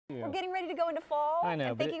We're getting ready to go into fall. I know,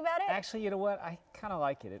 and thinking about it. Actually, you know what? I kind of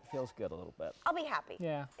like it. It feels good a little bit. I'll be happy.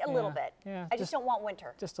 Yeah. A little bit. Yeah. I just don't want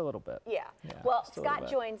winter. Just a little bit. Yeah. Well, Scott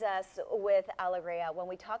joins us with Alegria. When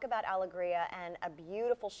we talk about Alegria and a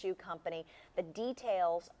beautiful shoe company, the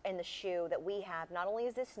details in the shoe that we have, not only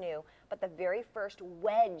is this new, but the very first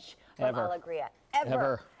wedge from Alegria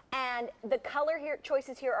ever. And the color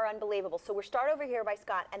choices here are unbelievable. So we'll start over here by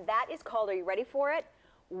Scott, and that is called, are you ready for it?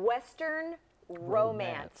 Western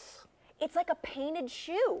Romance. It's like a painted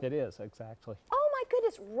shoe. It is, exactly. Oh my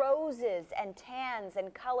goodness, roses and tans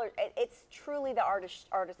and colors. It's truly the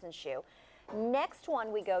artisan shoe. Next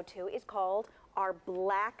one we go to is called our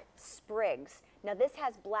Black Sprigs. Now this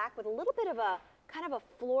has black with a little bit of a kind of a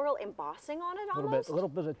floral embossing on it almost. A little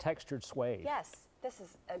bit of textured suede. Yes, this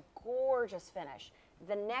is a gorgeous finish.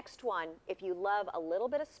 The next one, if you love a little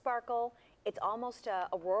bit of sparkle, it's almost a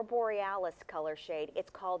Aurora Borealis color shade. It's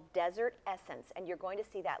called Desert Essence, and you're going to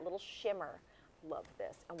see that little shimmer. Love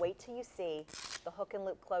this. And wait till you see the hook and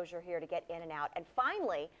loop closure here to get in and out. And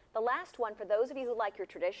finally, the last one, for those of you who like your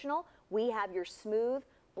traditional, we have your smooth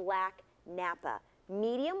black Napa.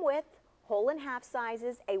 Medium width, whole and half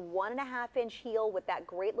sizes, a 1.5-inch heel with that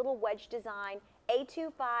great little wedge design,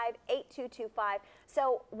 A25, 8225.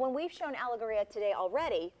 So when we've shown Alegria today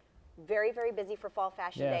already, very, very busy for Fall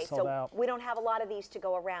Fashion Day. So we don't have a lot of these to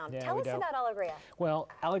go around. Tell us about Alegria. Well,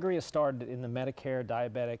 Alegria started in the Medicare,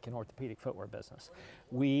 diabetic, and orthopedic footwear business.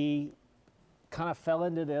 We kind of fell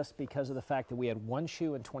into this because of the fact that we had one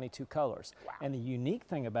shoe in 22 colors. Wow. And the unique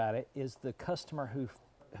thing about it is the customer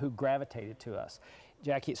who gravitated to us.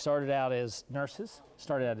 Jackie, it started out as nurses,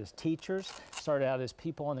 started out as teachers, started out as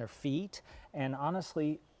people on their feet, and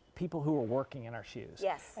honestly, people who were working in our shoes.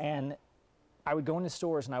 Yes. And I would go into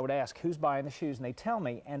stores and I would ask, who's buying the shoes? And they tell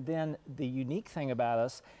me. And then the unique thing about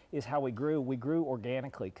us is how we grew. We grew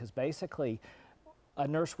organically, because basically a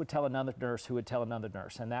nurse would tell another nurse who would tell another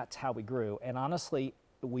nurse, and that's how we grew. And honestly,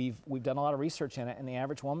 we've done a lot of research in it, and the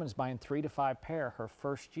average woman is buying 3 to 5 pair her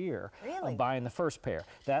first year of buying the first pair.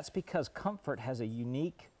 That's because comfort has a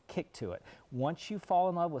unique kick to it. Once you fall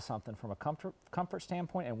in love with something from a comfort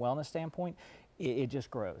standpoint and wellness standpoint, it just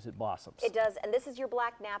grows, it blossoms. It does, and this is your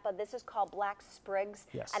black Napa. This is called Black Sprigs,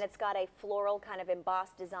 and it's got a floral kind of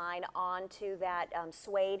embossed design onto that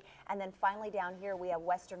suede. And then finally down here we have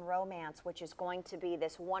Western Romance, which is going to be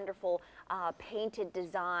this wonderful painted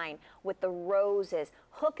design with the roses,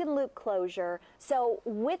 hook and loop closure. So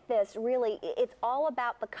with this, really, it's all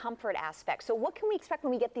about the comfort aspect. So what can we expect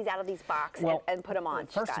when we get these out of these boxes and put them on,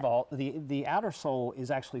 First of all, the outer sole is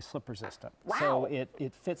actually slip resistant. Wow. So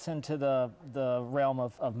it fits into the realm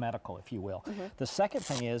of medical, if you will. The second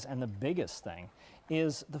thing is, and the biggest thing,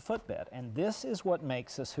 is the footbed. And this is what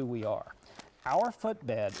makes us who we are. Our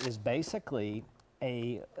footbed is basically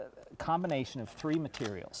a combination of 3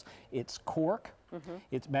 materials. It's cork.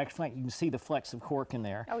 It's you can see the flecks of cork in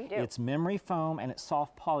there. Oh, you do. It's memory foam, and it's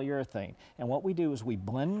soft polyurethane. And what we do is we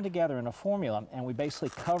blend them together in a formula, and we basically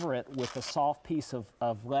cover it with a soft piece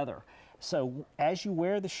of leather. So as you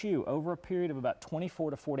wear the shoe over a period of about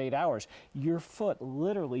 24 to 48 hours, your foot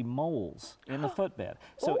literally molds in the footbed.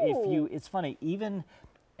 So it's funny, even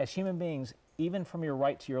as human beings, even from your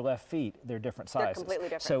right to your left feet, they're different sizes. They're completely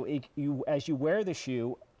different. So as you wear the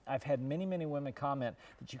shoe, I've had many, many women comment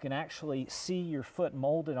that you can actually see your foot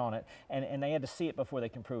molded on it, and they had to see it before they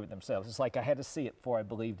can prove it themselves. It's like I had to see it before I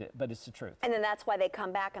believed it, but it's the truth. And then that's why they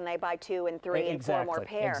come back and they buy 2 and 3 and 4 more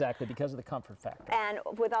pairs. Exactly, because of the comfort factor. And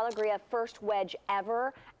with Alegria, first wedge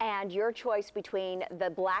ever, and your choice between the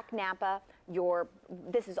black Napa,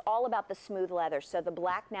 this is all about the smooth leather, so the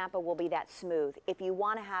black Napa will be that smooth. If you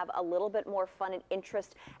want to have a little bit more fun and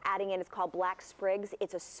interest adding in, it's called Black Sprigs.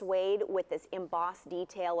 It's a suede with this embossed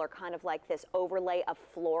detail, or kind of like this overlay of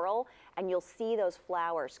floral, and you'll see those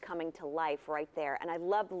flowers coming to life right there. And I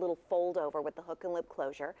love the little fold over with the hook and loop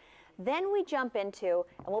closure. Then we jump into,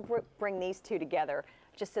 and we'll bring these two together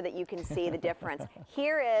just so that you can see the difference.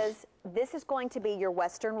 This is going to be your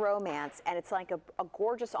Western Romance, and it's like a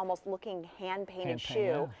gorgeous, almost looking hand-painted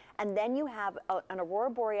shoe. And then you have an Aurora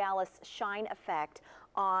Borealis shine effect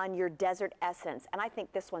on your Desert Essence, and I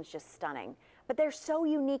think this one's just stunning. But they're so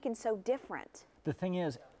unique and so different. The thing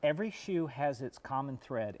is, every shoe has its common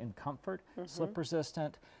thread in comfort, slip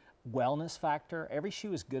resistant, wellness factor. Every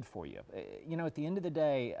shoe is good for you. You know, at the end of the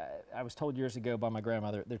day, I was told years ago by my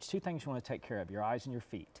grandmother, there's 2 things you want to take care of, your eyes and your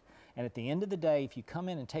feet. And at the end of the day, if you come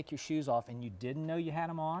in and take your shoes off and you didn't know you had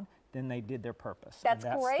them on, then they did their purpose. That's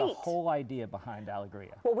and that's great. the whole idea behind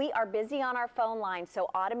Alegria. Well, we are busy on our phone line, so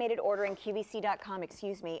automated ordering, QVC.com,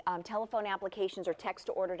 excuse me, telephone applications or text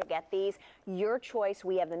to order to get these. Your choice.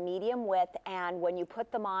 We have the medium width, and when you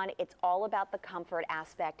put them on, it's all about the comfort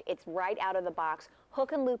aspect. It's right out of the box.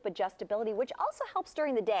 Hook and loop adjustability, which also helps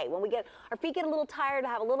during the day. When our feet get a little tired,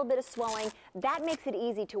 have a little bit of swelling, that makes it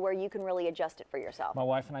easy to where you can really adjust it for yourself. My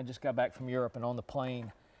wife and I just got back from Europe, and on the plane,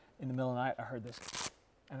 in the middle of the night, I heard this.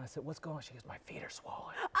 And I said, what's going on? She goes, my feet are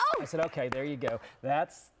swollen. Oh! I said, okay, there you go.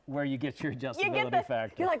 That's where you get your adjustability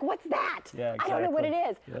factor. You're like, what's that? Yeah, exactly. I don't know what it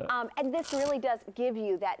is. Yeah. And this really does give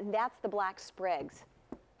you that, and that's the black sprigs.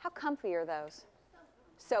 How comfy are those?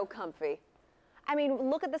 So comfy. I mean,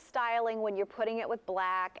 look at the styling when you're putting it with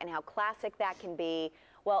black and how classic that can be.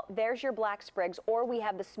 Well, there's your black sprigs, or we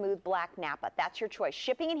have the smooth black Napa. That's your choice.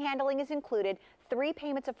 Shipping and handling is included. 3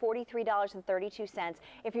 payments of $43.32.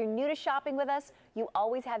 If you're new to shopping with us, you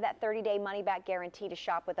always have that 30-day money-back guarantee to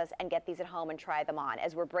shop with us and get these at home and try them on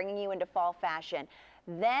as we're bringing you into fall fashion.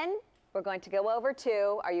 Then we're going to go over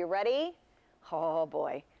to, are you ready? Oh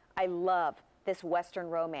boy, I love this Western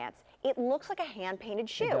Romance. It looks like a hand-painted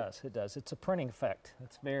shoe. It does, it does. It's a printing effect.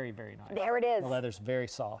 It's very, very nice. There it is. The leather's very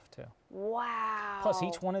soft, too. Wow. Plus,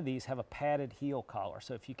 each one of these have a padded heel collar.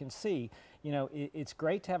 So if you can see, you know, it's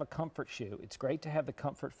great to have a comfort shoe. It's great to have the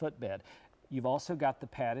comfort footbed. You've also got the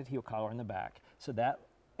padded heel collar in the back. So that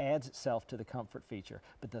adds itself to the comfort feature.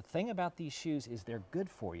 But the thing about these shoes is they're good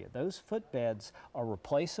for you. Those footbeds are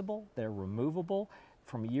replaceable. They're removable.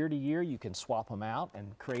 From year to year, you can swap them out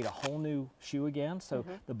and create a whole new shoe again. So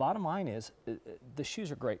the bottom line is the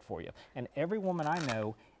shoes are great for you. And every woman I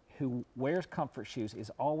know who wears comfort shoes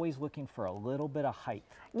is always looking for a little bit of height.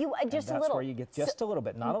 Just a little. That's where you get just a little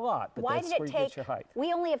bit, not a lot, but that's where you get your height.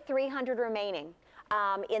 We only have 300 remaining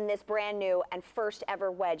in this brand new and first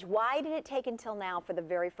ever wedge. Why did it take until now for the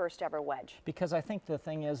very first ever wedge? Because I think the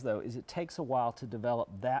thing is, though, is it takes a while to develop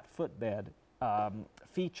that footbed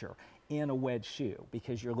feature in a wedge shoe,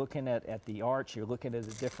 because you're looking at the arch, you're looking at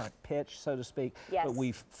a different pitch, so to speak. Yes. But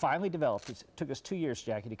we've finally developed it. It took us 2 years,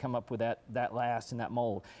 Jackie, to come up with that last and that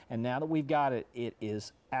mold. And now that we've got it, it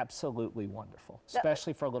is absolutely wonderful,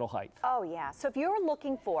 especially for a little height. Oh yeah. So if you're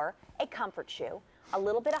looking for a comfort shoe, a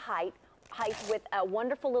little bit of height with a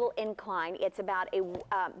wonderful little incline, it's about a,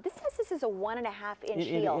 this says this is a 1.5 inch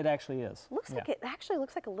heel. It actually is. Looks like it actually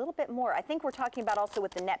looks like a little bit more. I think we're talking about also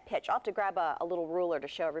with the net pitch. I'll have to grab a little ruler to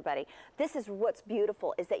show everybody. This is what's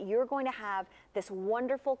beautiful, is that you're going to have this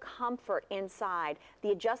wonderful comfort inside,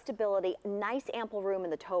 the adjustability, nice ample room in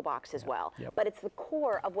the toe box as well. Yep. But it's the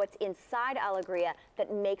core of what's inside Alegria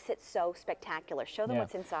that makes it so spectacular. Show them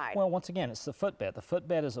what's inside. Well, once again, it's the footbed. The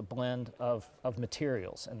footbed is a blend of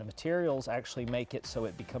materials, and the materials actually make it so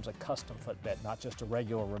it becomes a custom footbed, not just a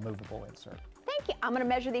regular removable insert. Thank you. I'm going to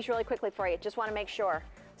measure these really quickly for you. Just want to make sure.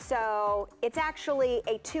 So it's actually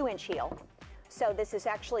a 2-inch heel. So this is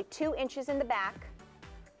actually 2 inches in the back.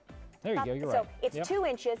 There you go, you're right. So it's 2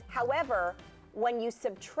 inches. However, when you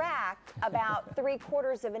subtract about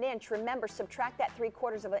 3/4 of an inch, remember, subtract that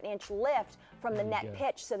 3/4 of an inch lift from the net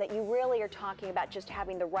pitch so that you really are talking about just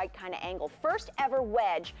having the right kind of angle. First ever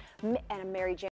wedge, and a Mary Jane.